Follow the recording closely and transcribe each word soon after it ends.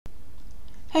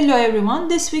Hello everyone,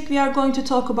 this week we are going to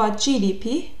talk about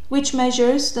GDP, which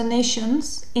measures the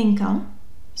nation's income.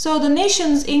 So the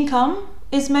nation's income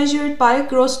is measured by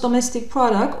gross domestic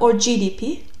product or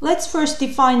GDP. Let's first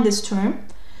define this term.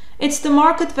 It's the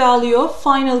market value of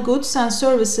final goods and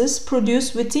services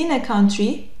produced within a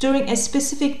country during a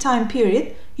specific time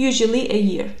period, usually a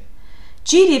year.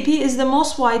 GDP is the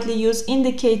most widely used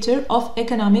indicator of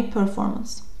economic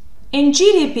performance. In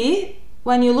GDP,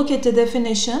 when you look at the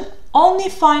definition, only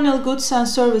final goods and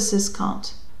services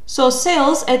count. So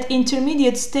sales at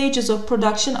intermediate stages of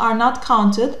production are not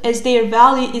counted as their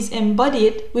value is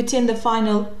embodied within the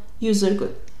final user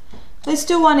good. Let's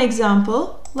do one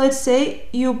example. Let's say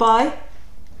you buy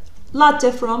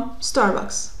latte from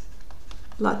Starbucks.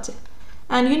 Latte.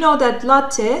 And you know that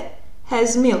latte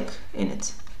has milk in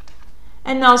it.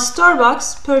 And now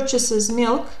Starbucks purchases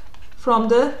milk from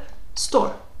the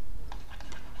store.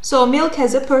 So milk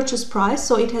has a purchase price,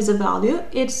 so it has a value.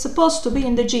 It's supposed to be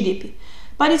in the GDP,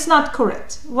 but it's not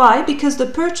correct. Why? Because the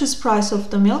purchase price of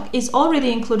the milk is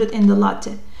already included in the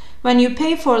latte. When you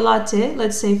pay for a latte,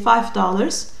 let's say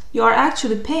 $5, you are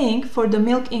actually paying for the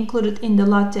milk included in the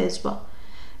latte as well.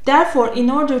 Therefore, in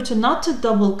order to not to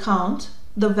double count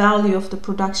the value of the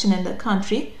production in the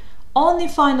country, only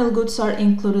final goods are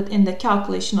included in the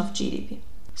calculation of GDP.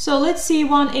 So let's see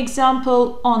one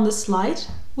example on the slide.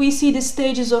 We see the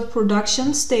stages of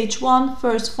production. Stage 1,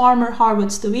 first farmer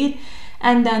harvests the wheat,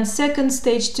 and then second,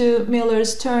 stage 2,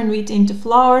 millers turn wheat into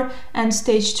flour, and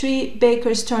stage 3,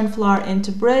 bakers turn flour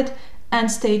into bread, and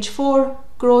stage 4,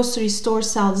 grocery store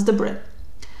sells the bread.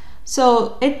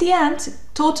 So at the end,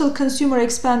 total consumer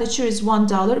expenditure is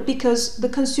 $1 because the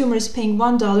consumer is paying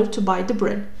 $1 to buy the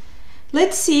bread.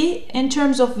 Let's see in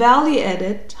terms of value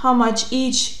added how much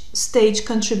each stage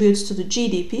contributes to the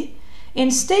GDP. In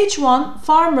stage 1,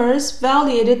 farmers'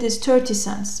 value added is 30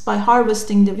 cents by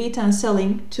harvesting the wheat and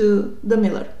selling to the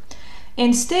miller.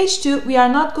 In stage 2, we are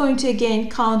not going to again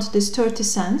count this 30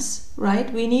 cents,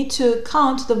 right? We need to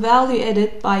count the value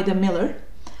added by the miller,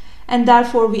 and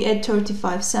therefore we add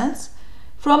 35 cents.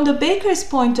 From the baker's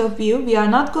point of view, we are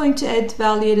not going to add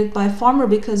value added by farmer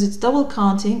because it's double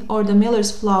counting, or the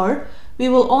miller's flour. We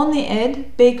will only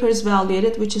add baker's value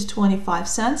added, which is 25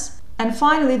 cents. And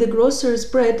finally, the grocer's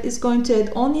bread is going to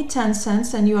add only 10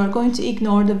 cents, and you are going to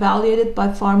ignore the value added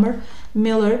by farmer,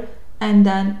 miller, and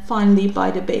then finally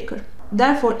by the baker.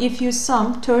 Therefore, if you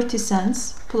sum 30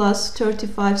 cents plus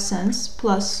 35 cents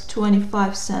plus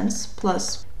 25 cents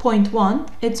plus 0.1,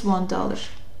 it's $1.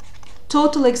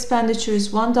 Total expenditure is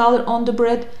 $1 on the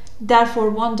bread, therefore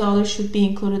 $1 should be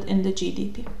included in the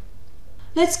GDP.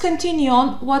 Let's continue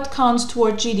on what counts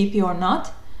toward GDP or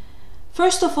not.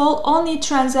 First of all, only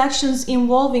transactions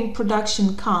involving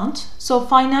production count. So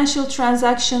financial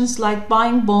transactions like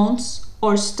buying bonds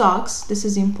or stocks, this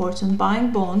is important,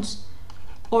 buying bonds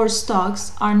or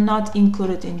stocks are not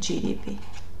included in GDP.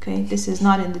 Okay, this is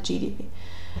not in the GDP.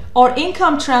 Or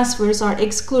income transfers are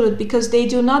excluded because they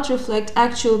do not reflect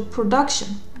actual production.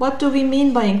 What do we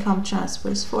mean by income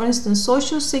transfers? For instance,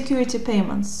 social security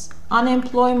payments,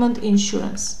 unemployment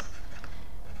insurance,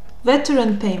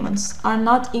 veteran payments are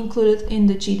not included in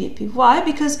the GDP. Why?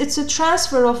 Because it's a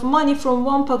transfer of money from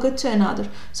one pocket to another.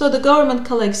 So the government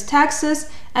collects taxes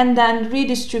and then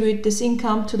redistribute this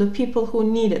income to the people who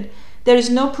need it. There is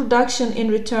no production in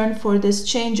return for this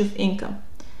change of income.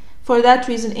 For that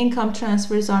reason, income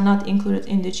transfers are not included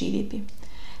in the GDP.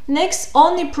 Next,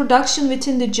 only production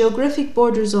within the geographic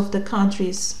borders of the country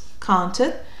is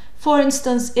counted. For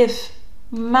instance, if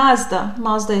Mazda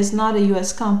is not a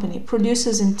US company,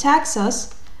 produces in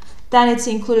Texas, then it's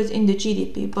included in the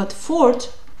GDP. But Ford,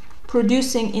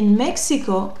 producing in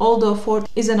Mexico, although Ford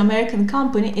is an American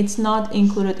company, it's not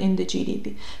included in the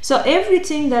GDP. So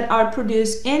everything that are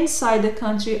produced inside the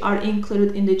country are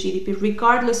included in the GDP,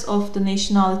 regardless of the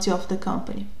nationality of the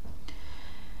company.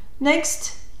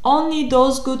 Next, only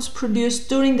those goods produced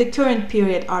during the current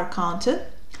period are counted.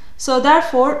 So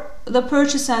therefore, the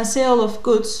purchase and sale of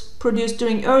goods produced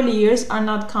during early years are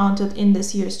not counted in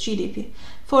this year's GDP.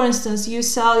 For instance, you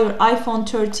sell your iPhone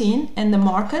 13 in the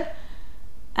market,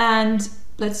 and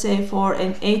let's say for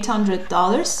an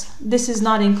 $800, this is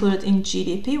not included in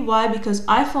GDP. Why? Because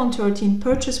iPhone 13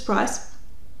 purchase price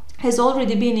has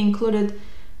already been included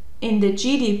in the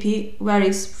GDP where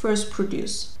it's first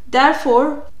produced.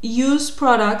 Therefore, used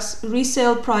products,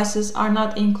 resale prices are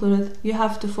not included. You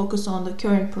have to focus on the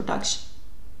current production.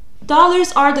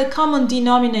 Dollars are the common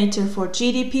denominator for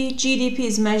GDP. GDP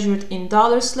is measured in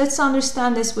dollars. Let's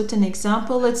understand this with an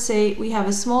example. Let's say we have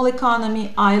a small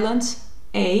economy, island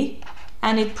A,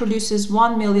 and it produces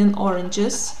 1 million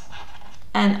oranges,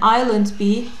 and island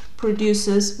B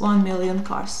produces 1 million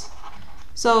cars.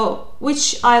 So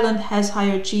which island has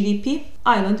higher GDP?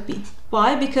 Island B.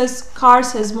 Why? Because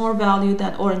cars has more value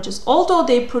than oranges. Although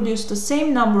they produce the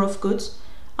same number of goods,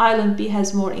 Island B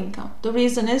has more income. The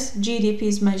reason is GDP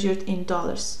is measured in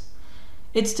dollars.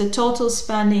 It's the total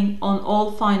spending on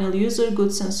all final user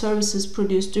goods and services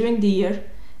produced during the year,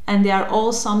 and they are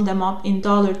all summed them up in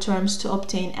dollar terms to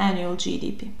obtain annual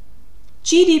GDP.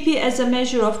 GDP as a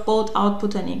measure of both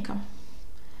output and income.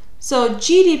 So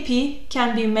GDP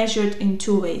can be measured in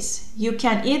two ways. You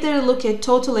can either look at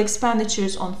total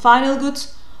expenditures on final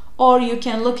goods, or you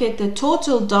can look at the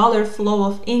total dollar flow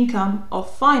of income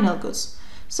of final goods.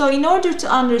 So in order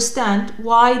to understand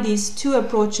why these two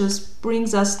approaches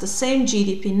brings us the same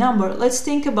GDP number, let's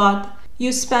think about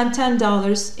you spend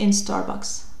 $10 in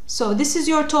Starbucks. So this is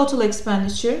your total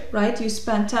expenditure, right? You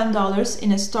spend $10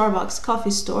 in a Starbucks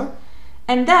coffee store.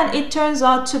 And then it turns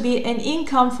out to be an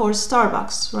income for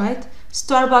Starbucks, right?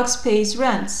 Starbucks pays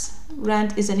rents.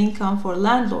 Rent is an income for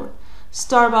landlord.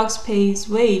 Starbucks pays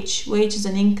wage. Wage is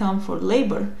an income for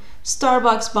labor.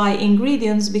 Starbucks buy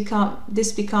ingredients,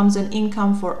 this becomes an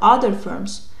income for other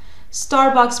firms.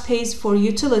 Starbucks pays for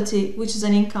utility, which is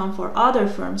an income for other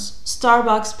firms.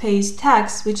 Starbucks pays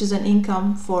tax, which is an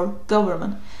income for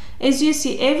government. As you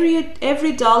see,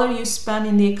 every dollar you spend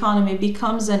in the economy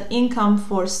becomes an income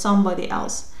for somebody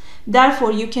else.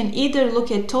 Therefore, you can either look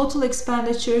at total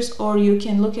expenditures or you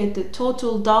can look at the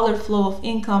total dollar flow of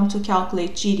income to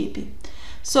calculate GDP.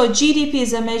 So GDP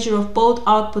is a measure of both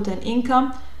output and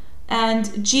income, and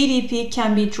GDP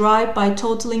can be derived by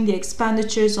totaling the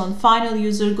expenditures on final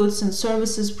user goods and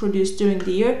services produced during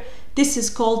the year. This is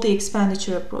called the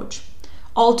expenditure approach.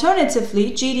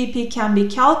 Alternatively, GDP can be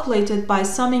calculated by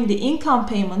summing the income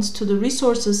payments to the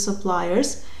resources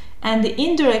suppliers and the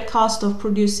indirect cost of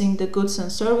producing the goods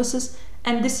and services,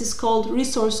 and this is called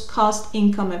resource cost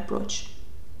income approach.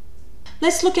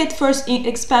 Let's look at first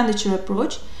expenditure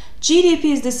approach. GDP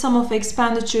is the sum of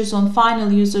expenditures on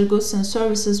final user goods and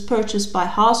services purchased by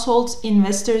households,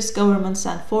 investors, governments,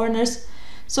 and foreigners.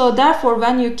 So therefore,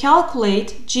 when you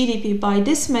calculate GDP by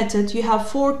this method, you have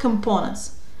four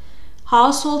components.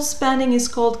 Household spending is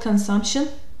called consumption.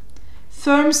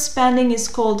 Firm spending is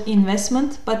called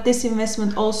investment, but this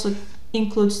investment also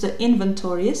includes the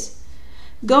inventories.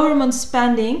 Government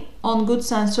spending on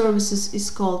goods and services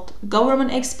is called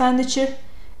government expenditure.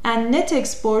 And net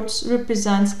exports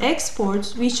represents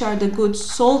exports, which are the goods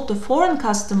sold to foreign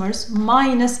customers,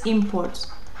 minus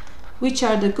imports, which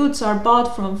are the goods are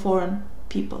bought from foreign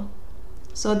people.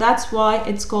 So that's why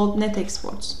it's called net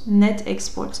exports,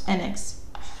 NX.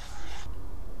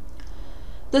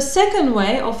 The second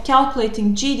way of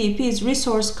calculating GDP is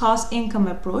resource cost income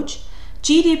approach.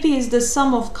 GDP is the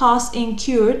sum of costs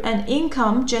incurred and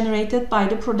income generated by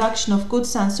the production of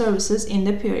goods and services in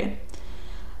the period.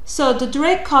 So the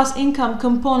direct cost income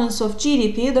components of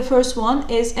GDP, the first one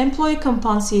is employee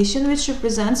compensation, which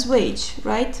represents wage,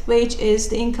 right? Wage is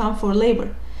the income for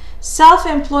labor.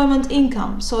 Self-employment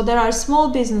income, so there are small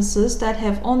businesses that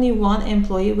have only one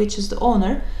employee, which is the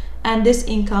owner, and this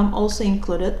income also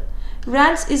included.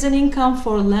 Rents is an income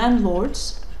for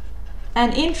landlords,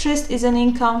 and interest is an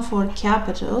income for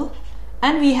capital,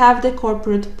 and we have the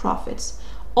corporate profits.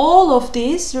 All of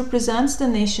these represents the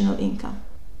national income.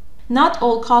 Not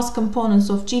all cost components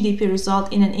of GDP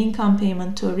result in an income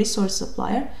payment to a resource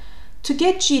supplier. To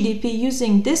get GDP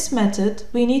using this method,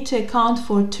 we need to account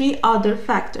for three other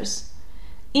factors.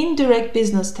 Indirect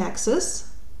business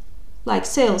taxes, like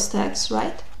sales tax,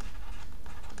 right?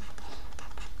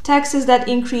 Taxes that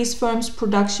increase firms'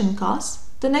 production costs.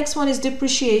 The next one is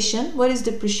depreciation. What is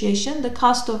depreciation? The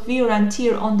cost of wear and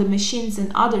tear on the machines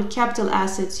and other capital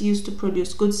assets used to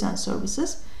produce goods and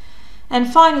services.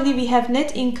 And finally, we have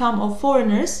net income of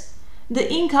foreigners,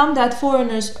 the income that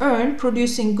foreigners earn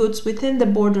producing goods within the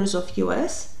borders of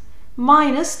US,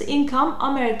 minus the income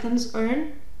Americans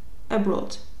earn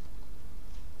abroad.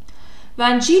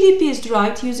 When GDP is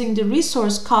derived using the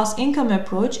resource cost income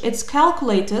approach, it's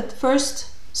calculated first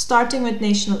starting with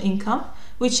national income,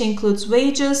 which includes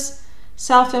wages,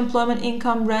 self-employment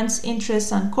income, rents,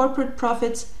 interest, and corporate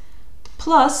profits,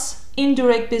 plus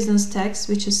indirect business tax,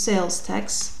 which is sales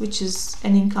tax, which is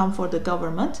an income for the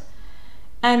government,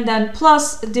 and then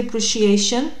plus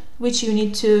depreciation, which you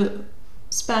need to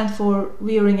spend for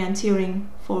wearing and tearing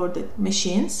for the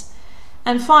machines,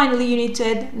 and finally you need to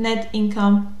add net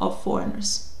income of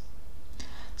foreigners.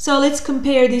 So let's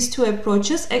compare these two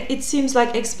approaches. It seems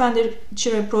like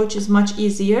expenditure approach is much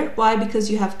easier. Why? Because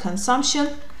you have consumption,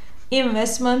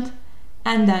 investment,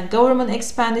 and then government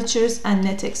expenditures and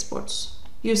net exports.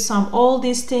 You sum all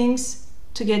these things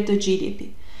to get the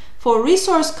GDP. For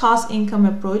resource cost income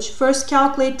approach, first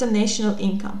calculate the national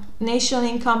income. National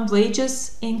income,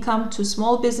 wages, income to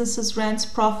small businesses, rents,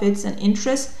 profits, and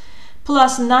interest,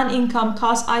 plus non-income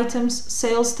cost items,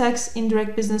 sales tax,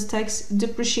 indirect business tax,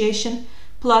 depreciation,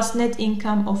 plus net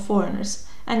income of foreigners.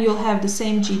 And you'll have the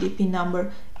same GDP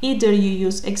number. Either you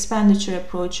use expenditure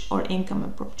approach or income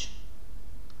approach.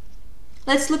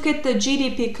 Let's look at the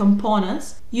GDP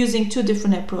components using two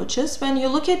different approaches. When you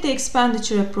look at the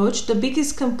expenditure approach, the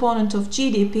biggest component of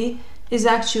GDP is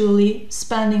actually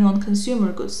spending on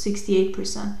consumer goods,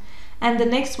 68%. And the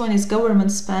next one is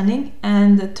government spending,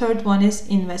 and the third one is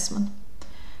investment.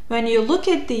 When you look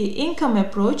at the income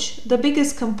approach, the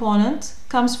biggest component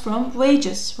comes from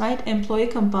wages, right? Employee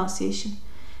compensation.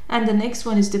 And the next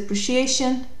one is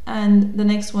depreciation, and the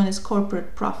next one is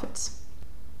corporate profits.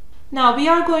 Now we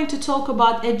are going to talk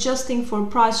about adjusting for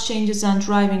price changes and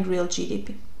driving real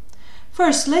GDP.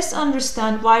 First, let's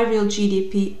understand why real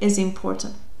GDP is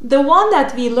important. The one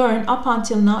that we learned up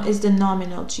until now is the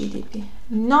nominal GDP.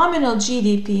 Nominal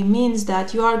GDP means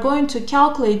that you are going to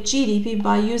calculate GDP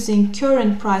by using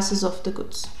current prices of the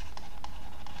goods.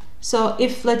 So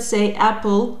if, let's say,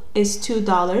 apple is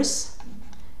 $2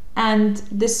 and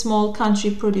this small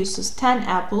country produces 10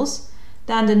 apples,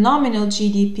 then the nominal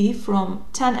GDP from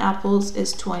 10 apples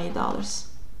is $20.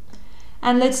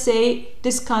 And let's say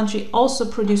this country also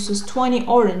produces 20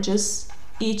 oranges,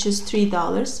 each is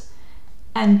 $3,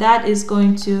 and that is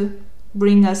going to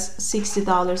bring us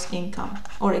 $60 income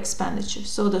or expenditure.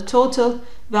 So the total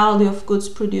value of goods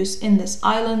produced in this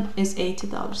island is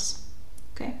 $80.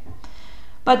 Okay.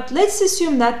 But let's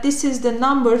assume that this is the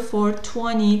number for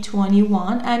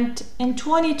 2021, and in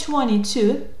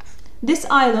 2022 this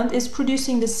island is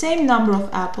producing the same number of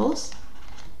apples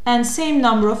and same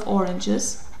number of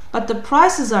oranges, but the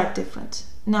prices are different.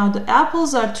 Now the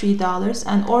apples are $3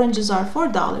 and oranges are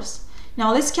 $4.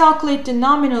 Now let's calculate the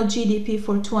nominal GDP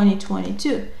for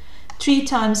 2022. 3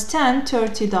 times 10,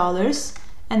 $30,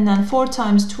 and then 4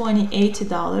 times 20,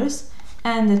 $80,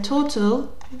 and the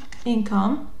total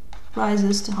income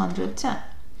rises to 110.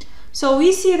 So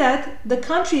we see that the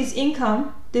country's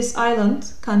income, this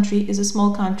island country is a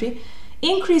small country,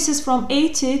 increases from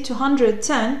 80 to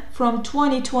 110 from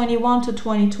 2021 to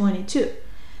 2022.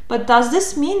 But does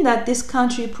this mean that this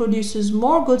country produces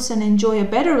more goods and enjoy a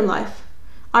better life?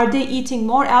 Are they eating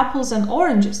more apples and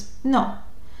oranges? No.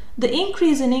 The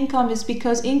increase in income is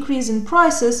because increase in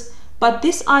prices, but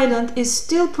this island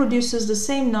still produces the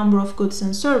same number of goods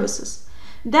and services.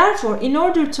 Therefore, in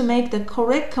order to make the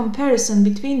correct comparison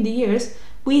between the years,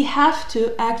 we have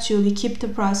to actually keep the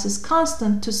prices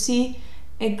constant to see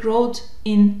a growth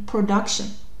in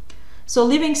production. So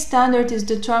living standard is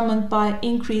determined by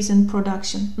increase in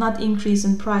production, not increase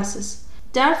in prices.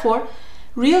 Therefore,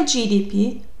 real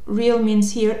GDP, real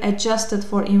means here adjusted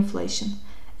for inflation.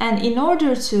 And in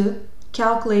order to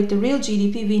calculate the real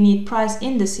GDP, we need price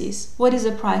indices. What is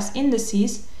a price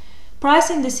indices?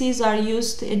 Price indices are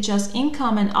used to adjust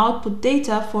income and output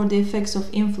data for the effects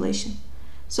of inflation.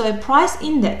 So a price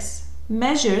index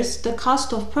measures the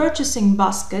cost of purchasing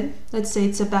basket, let's say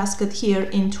it's a basket here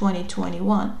in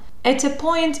 2021, at a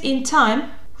point in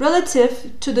time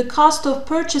relative to the cost of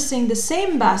purchasing the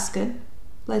same basket,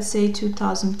 let's say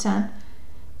 2010,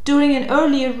 during an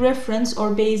earlier reference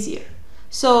or base year.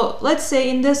 So let's say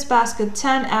in this basket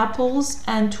 10 apples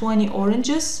and 20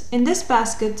 oranges. In this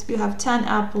basket you have 10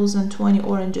 apples and 20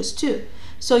 oranges too.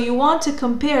 So you want to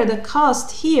compare the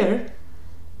cost here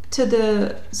to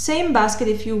the same basket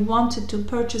if you wanted to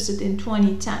purchase it in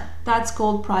 2010. That's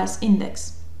called price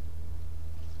index.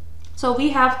 So we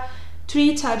have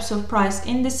three types of price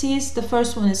indices. The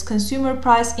first one is consumer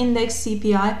price index,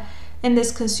 CPI. In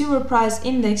this consumer price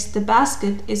index, the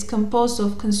basket is composed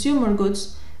of consumer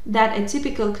goods that a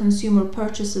typical consumer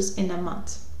purchases in a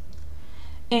month.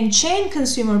 In chain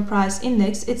consumer price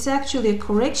index, it's actually a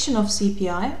correction of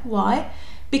CPI. Why?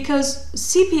 Because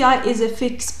CPI is a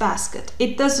fixed basket.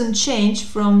 It doesn't change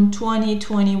from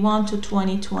 2021 to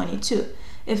 2022.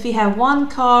 If you have one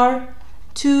car,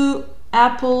 2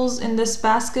 apples in this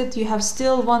basket, you have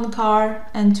still 1 car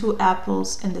and 2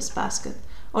 apples in this basket.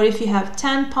 Or if you have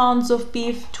 10 pounds of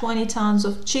beef, 20 pounds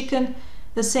of chicken,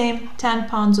 the same 10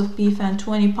 pounds of beef and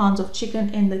 20 pounds of chicken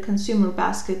in the consumer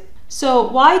basket. So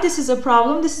why this is a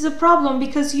problem? This is a problem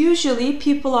because usually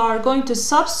people are going to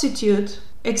substitute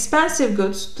expensive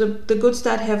goods, the goods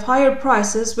that have higher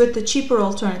prices, with the cheaper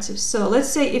alternatives. So let's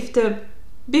say if the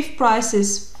beef price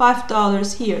is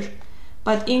 $5 here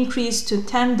but increased to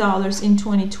 $10 in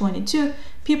 2022,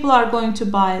 people are going to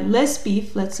buy less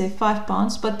beef, let's say 5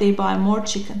 pounds, but they buy more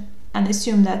chicken and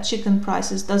assume that chicken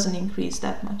prices doesn't increase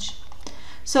that much.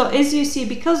 So as you see,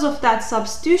 because of that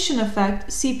substitution effect,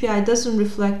 CPI doesn't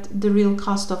reflect the real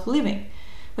cost of living.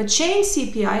 But change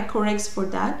CPI corrects for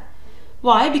that.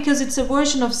 Why? Because it's a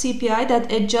version of CPI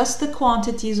that adjusts the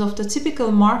quantities of the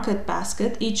typical market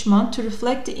basket each month to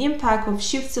reflect the impact of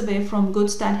shifts away from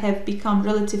goods that have become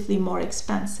relatively more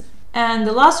expensive. And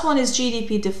the last one is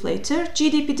GDP deflator.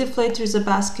 GDP deflator is a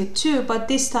basket too, but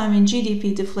this time in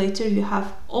GDP deflator you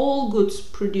have all goods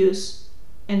produced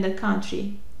in the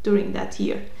country during that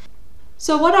year.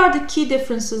 So what are the key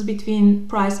differences between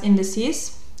price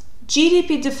indices?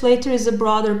 GDP deflator is a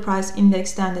broader price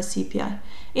index than the CPI.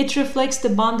 It reflects the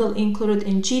bundle included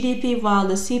in GDP, while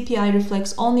the CPI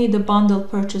reflects only the bundle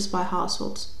purchased by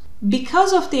households.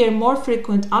 Because of their more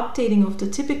frequent updating of the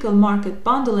typical market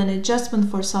bundle and adjustment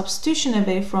for substitution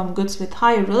away from goods with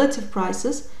higher relative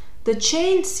prices, the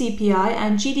changed CPI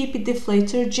and GDP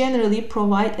deflator generally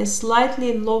provide a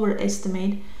slightly lower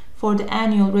estimate for the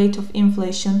annual rate of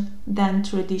inflation than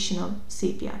traditional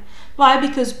CPI. Why?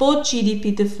 Because both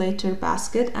GDP deflator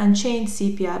basket and changed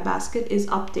CPI basket is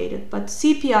updated, but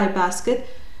CPI basket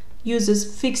uses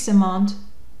fixed amount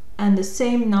and the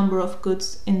same number of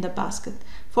goods in the basket.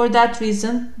 For that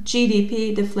reason,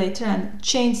 GDP deflator and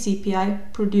changed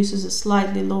CPI produces a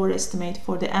slightly lower estimate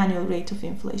for the annual rate of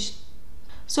inflation.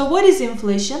 So what is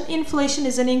inflation? Inflation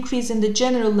is an increase in the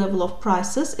general level of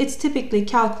prices. It's typically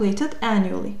calculated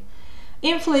annually.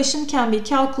 Inflation can be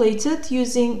calculated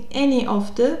using any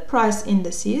of the price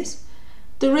indices.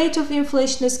 The rate of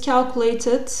inflation is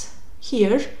calculated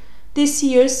here. This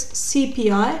year's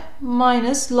CPI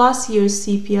minus last year's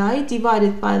CPI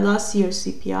divided by last year's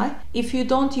CPI. If you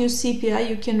don't use CPI,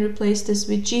 you can replace this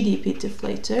with GDP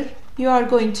deflator. You are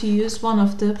going to use one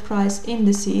of the price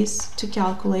indices to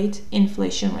calculate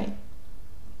inflation rate.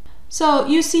 So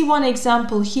you see one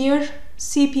example here.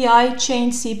 CPI,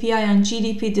 changed CPI and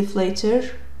GDP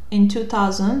deflator in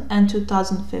 2000 and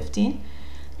 2015.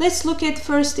 Let's look at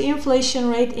first the inflation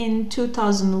rate in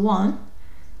 2001.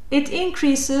 It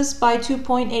increases by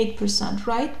 2.8%,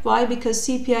 right? Why? Because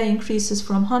CPI increases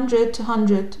from 100 to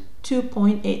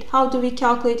 102.8. How do we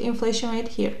calculate inflation rate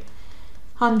here?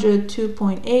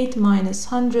 102.8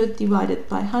 minus 100 divided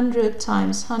by 100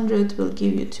 times 100 will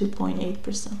give you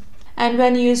 2.8%. And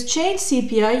when you use changed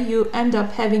CPI, you end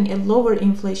up having a lower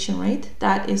inflation rate.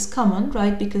 That is common,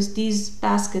 right? Because these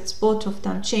baskets, both of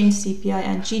them, changed CPI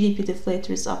and GDP deflator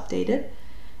is updated.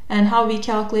 And how we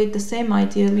calculate the same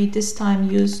idea, we this time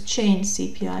use changed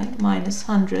CPI minus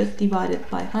 100 divided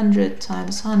by 100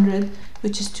 times 100,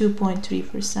 which is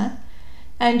 2.3%.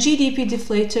 And GDP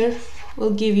deflator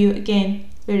will give you, again,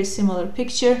 very similar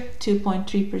picture,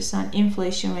 2.3%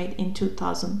 inflation rate in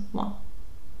 2001.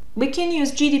 We can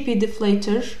use GDP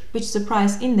deflator, which is a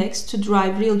price index, to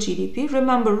derive real GDP.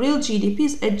 Remember, real GDP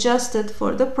is adjusted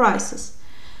for the prices.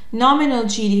 Nominal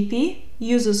GDP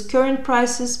uses current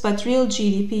prices, but real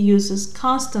GDP uses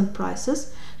constant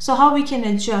prices. So how we can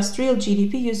adjust real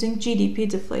GDP using GDP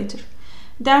deflator?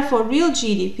 Therefore, real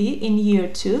GDP in year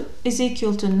 2 is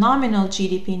equal to nominal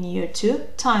GDP in year 2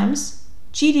 times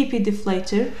GDP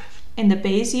deflator in the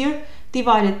base year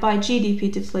divided by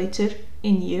GDP deflator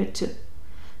in year 2.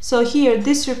 So here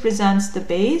this represents the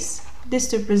base,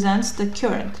 this represents the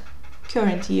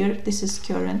current year, this is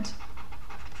current,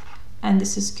 and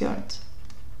this is current.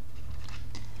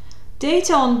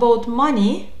 Data on both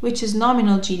money, which is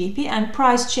nominal GDP, and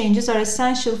price changes are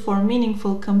essential for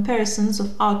meaningful comparisons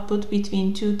of output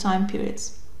between two time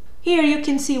periods. Here you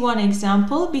can see one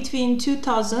example. Between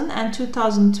 2000 and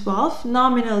 2012,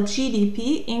 nominal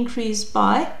GDP increased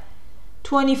by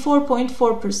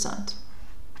 24.4%.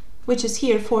 which is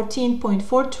here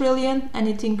 14.4 trillion, and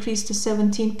it increased to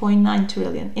 17.9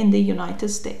 trillion in the United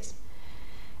States.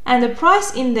 And the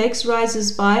price index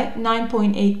rises by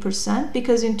 9.8%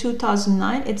 because in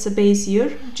 2009 it's a base year,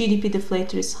 GDP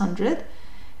deflator is 100,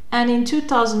 and in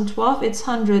 2012 it's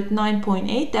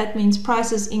 109.8. That means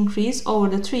prices increase over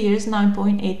the 3 years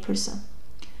 9.8%.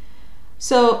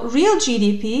 So real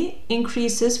GDP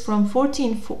increases from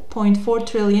 14.4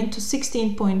 trillion to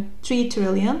 16.3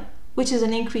 trillion, which is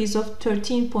an increase of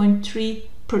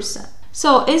 13.3%.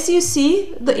 So as you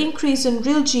see, the increase in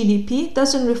real GDP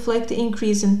doesn't reflect the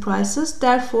increase in prices,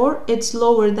 therefore it's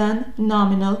lower than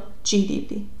nominal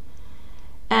GDP.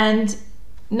 And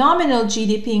nominal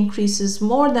GDP increases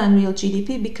more than real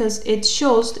GDP because it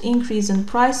shows the increase in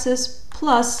prices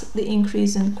plus the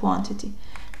increase in quantity.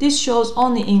 This shows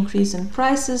only increase in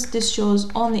prices, this shows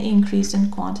only increase in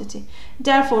quantity.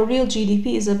 Therefore, real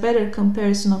GDP is a better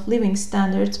comparison of living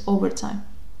standards over time.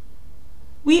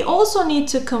 We also need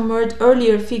to convert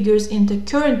earlier figures into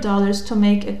current dollars to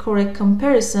make a correct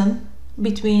comparison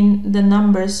between the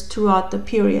numbers throughout the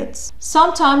periods.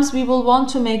 Sometimes we will want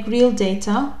to make real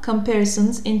data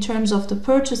comparisons in terms of the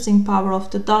purchasing power of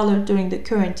the dollar during the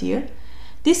current year.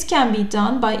 This can be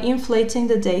done by inflating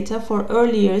the data for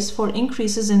early years for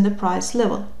increases in the price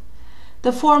level.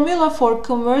 The formula for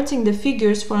converting the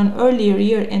figures for an earlier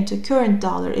year into current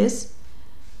dollar is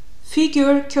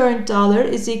figure current dollar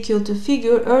is equal to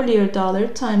figure earlier dollar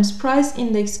times price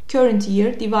index current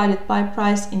year divided by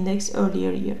price index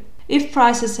earlier year. If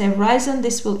prices have risen,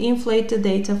 this will inflate the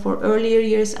data for earlier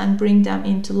years and bring them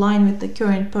into line with the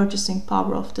current purchasing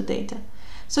power of the data.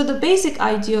 So the basic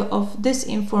idea of this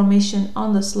information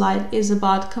on the slide is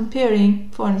about comparing,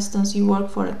 for instance, you work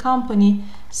for a company,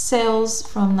 sales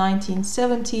from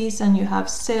 1970s and you have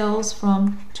sales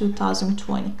from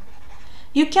 2020.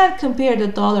 You can't compare the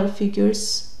dollar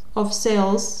figures of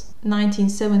sales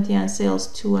 1970 and sales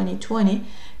 2020.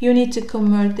 You need to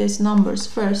convert these numbers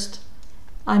first.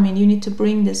 You need to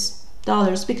bring this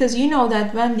dollars because you know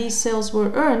that when these sales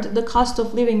were earned, the cost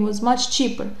of living was much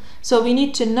cheaper. So we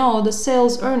need to know the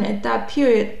sales earned at that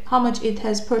period, how much it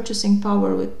has purchasing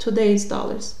power with today's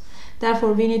dollars.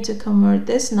 Therefore, we need to convert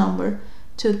this number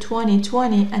to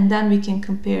 2020 and then we can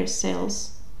compare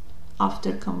sales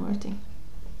after converting.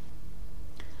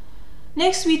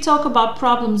 Next, we talk about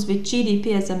problems with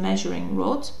GDP as a measuring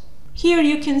rod. Here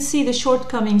you can see the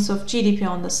shortcomings of GDP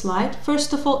on the slide.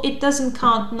 First of all, it doesn't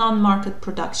count non-market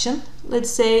production. Let's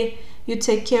say you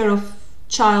take care of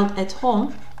child at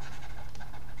home.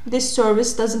 This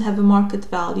service doesn't have a market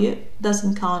value,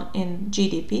 doesn't count in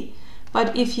GDP.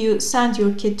 But if you send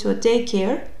your kid to a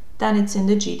daycare, then it's in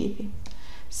the GDP.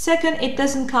 Second, it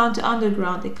doesn't count the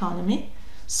underground economy.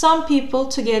 Some people,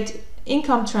 to get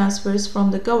income transfers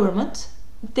from the government,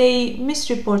 they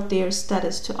misreport their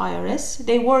status to IRS.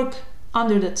 They work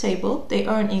under the table, they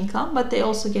earn income, but they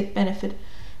also get benefit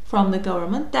from the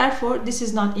government. Therefore, this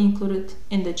is not included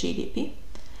in the GDP.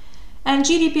 And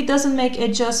GDP doesn't make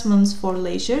adjustments for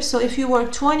leisure. So if you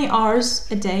work 20 hours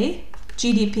a day,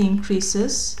 GDP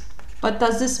increases. But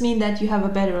does this mean that you have a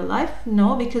better life?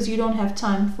 No, because you don't have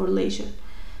time for leisure.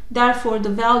 Therefore, the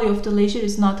value of the leisure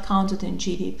is not counted in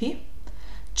GDP.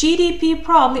 GDP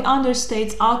probably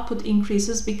understates output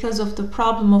increases because of the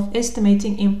problem of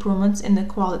estimating improvements in the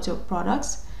quality of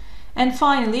products. And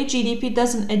finally, GDP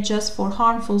doesn't adjust for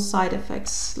harmful side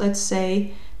effects. Let's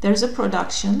say there's a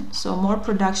production, so more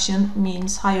production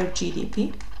means higher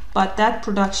GDP, but that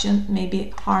production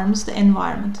maybe harms the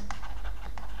environment.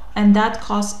 And that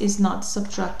cost is not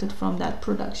subtracted from that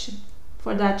production.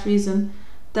 For that reason,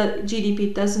 the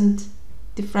GDP doesn't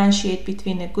differentiate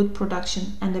between a good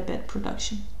production and a bad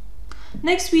production.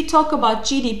 Next, we talk about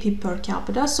GDP per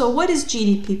capita. So what is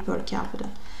GDP per capita?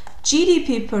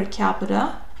 GDP per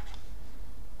capita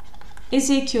is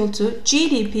equal to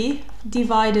GDP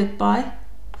divided by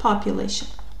population.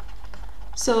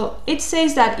 So it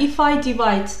says that if I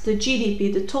divide the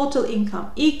GDP, the total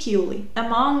income, equally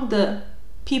among the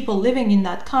people living in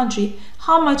that country,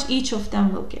 how much each of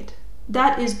them will get.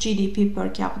 That is GDP per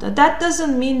capita. That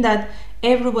doesn't mean that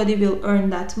everybody will earn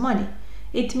that money.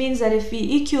 It means that if we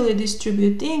equally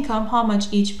distribute the income, how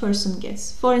much each person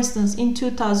gets. For instance, in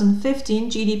 2015,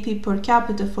 GDP per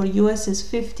capita for US is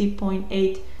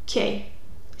 50.8K.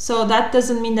 So that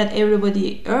doesn't mean that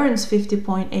everybody earns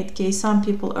 50.8K. Some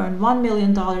people earn $1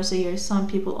 million a year, some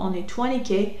people only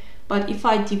 20K. But if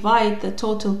I divide the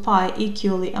total pie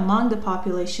equally among the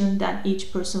population, then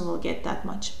each person will get that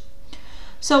much.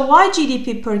 So why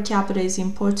GDP per capita is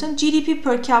important? GDP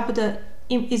per capita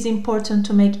is important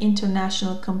to make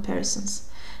international comparisons.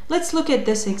 Let's look at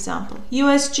this example.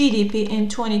 US GDP in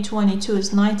 2022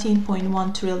 is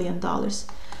 $19.1 trillion.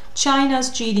 China's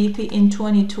GDP in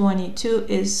 2022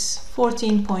 is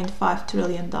 $14.5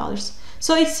 trillion.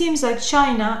 So it seems like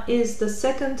China is the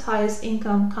second highest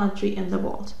income country in the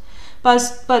world.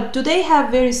 But do they have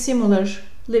very similar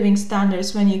living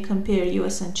standards when you compare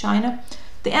US and China?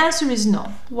 The answer is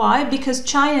no. Why? Because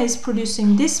China is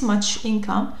producing this much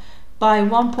income by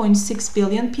 1.6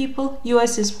 billion people.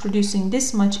 US is producing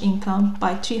this much income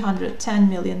by 310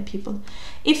 million people.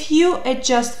 If you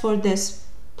adjust for this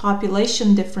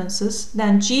population differences,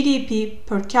 then GDP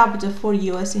per capita for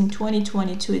US in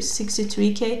 2022 is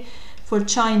 63K. For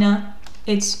China,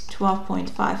 it's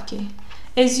 12.5K.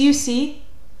 As you see,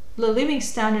 the living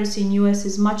standards in US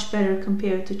is much better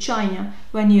compared to China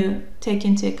when you take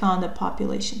into account the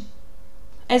population.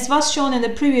 As was shown in the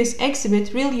previous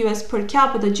exhibit, real US per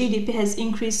capita GDP has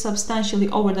increased substantially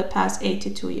over the past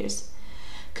 82 years.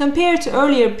 Compared to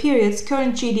earlier periods,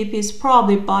 current GDP is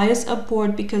probably biased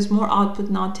upward because more output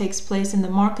now takes place in the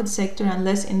market sector and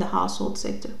less in the household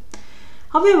sector.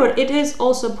 However, it is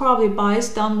also probably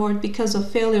biased downward because of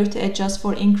failure to adjust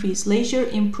for increased leisure,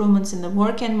 improvements in the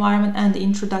work environment, and the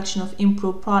introduction of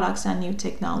improved products and new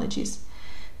technologies.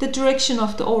 The direction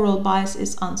of the overall bias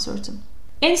is uncertain.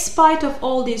 In spite of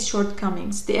all these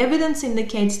shortcomings, the evidence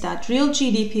indicates that real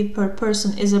GDP per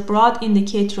person is a broad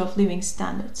indicator of living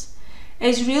standards.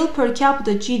 As real per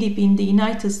capita GDP in the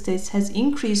United States has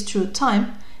increased through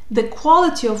time, the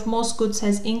quality of most goods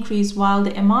has increased while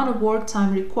the amount of work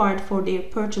time required for their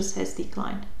purchase has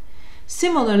declined.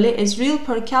 Similarly, as real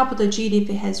per capita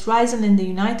GDP has risen in the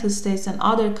United States and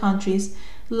other countries,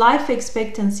 life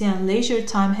expectancy and leisure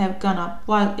time have gone up,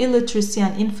 while illiteracy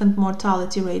and infant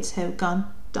mortality rates have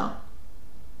gone down.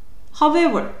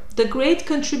 However, the great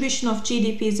contribution of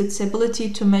GDP is its ability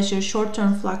to measure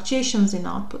short-term fluctuations in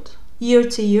output.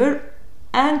 Year-to-year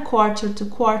and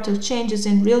quarter-to-quarter changes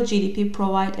in real GDP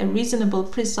provide a reasonable,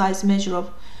 precise measure of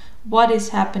what is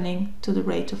happening to the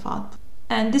rate of output.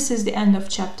 And this is the end of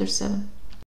chapter 7.